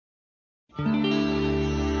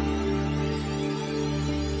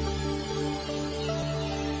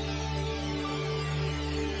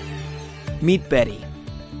Meet Betty.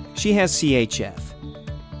 She has CHF.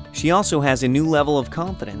 She also has a new level of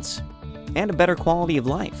confidence and a better quality of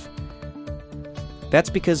life. That's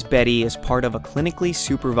because Betty is part of a clinically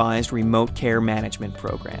supervised remote care management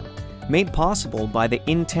program made possible by the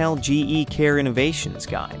Intel GE Care Innovations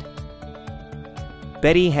Guide.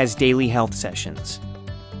 Betty has daily health sessions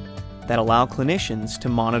that allow clinicians to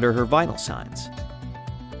monitor her vital signs,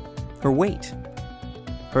 her weight,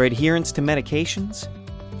 her adherence to medications,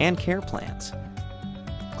 and care plans.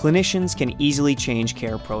 Clinicians can easily change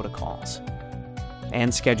care protocols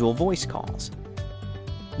and schedule voice calls.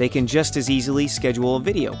 They can just as easily schedule a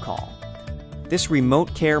video call. This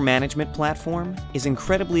remote care management platform is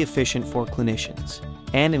incredibly efficient for clinicians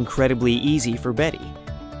and incredibly easy for Betty.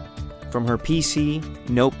 From her PC,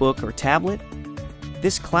 notebook, or tablet,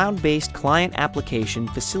 this cloud-based client application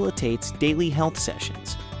facilitates daily health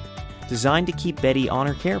sessions designed to keep Betty on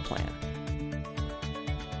her care plan.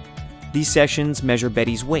 These sessions measure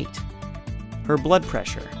Betty's weight, her blood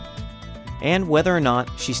pressure, and whether or not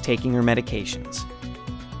she's taking her medications.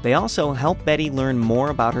 They also help Betty learn more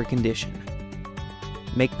about her condition,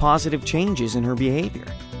 make positive changes in her behavior,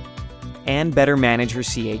 and better manage her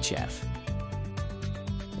CHF.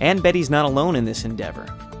 And Betty's not alone in this endeavor.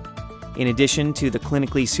 In addition to the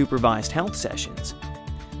clinically supervised health sessions,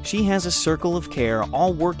 she has a circle of care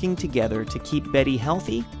all working together to keep Betty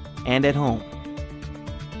healthy and at home.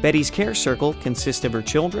 Betty's care circle consists of her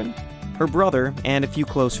children, her brother, and a few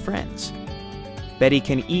close friends. Betty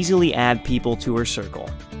can easily add people to her circle,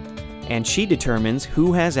 and she determines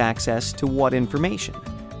who has access to what information.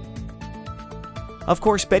 Of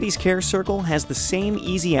course, Betty's care circle has the same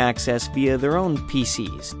easy access via their own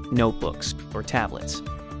PCs, notebooks, or tablets.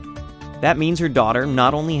 That means her daughter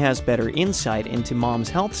not only has better insight into mom's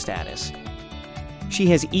health status, she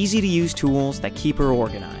has easy-to-use tools that keep her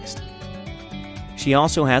organized. She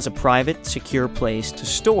also has a private, secure place to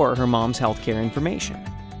store her mom's healthcare information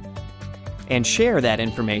and share that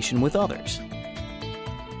information with others.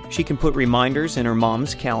 She can put reminders in her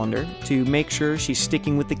mom's calendar to make sure she's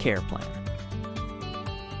sticking with the care plan.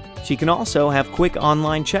 She can also have quick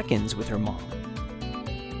online check-ins with her mom.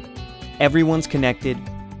 Everyone's connected,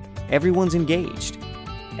 everyone's engaged,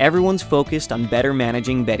 everyone's focused on better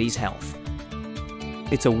managing Betty's health.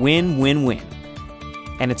 It's a win-win-win.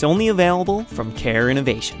 And it's only available from Care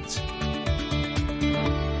Innovations.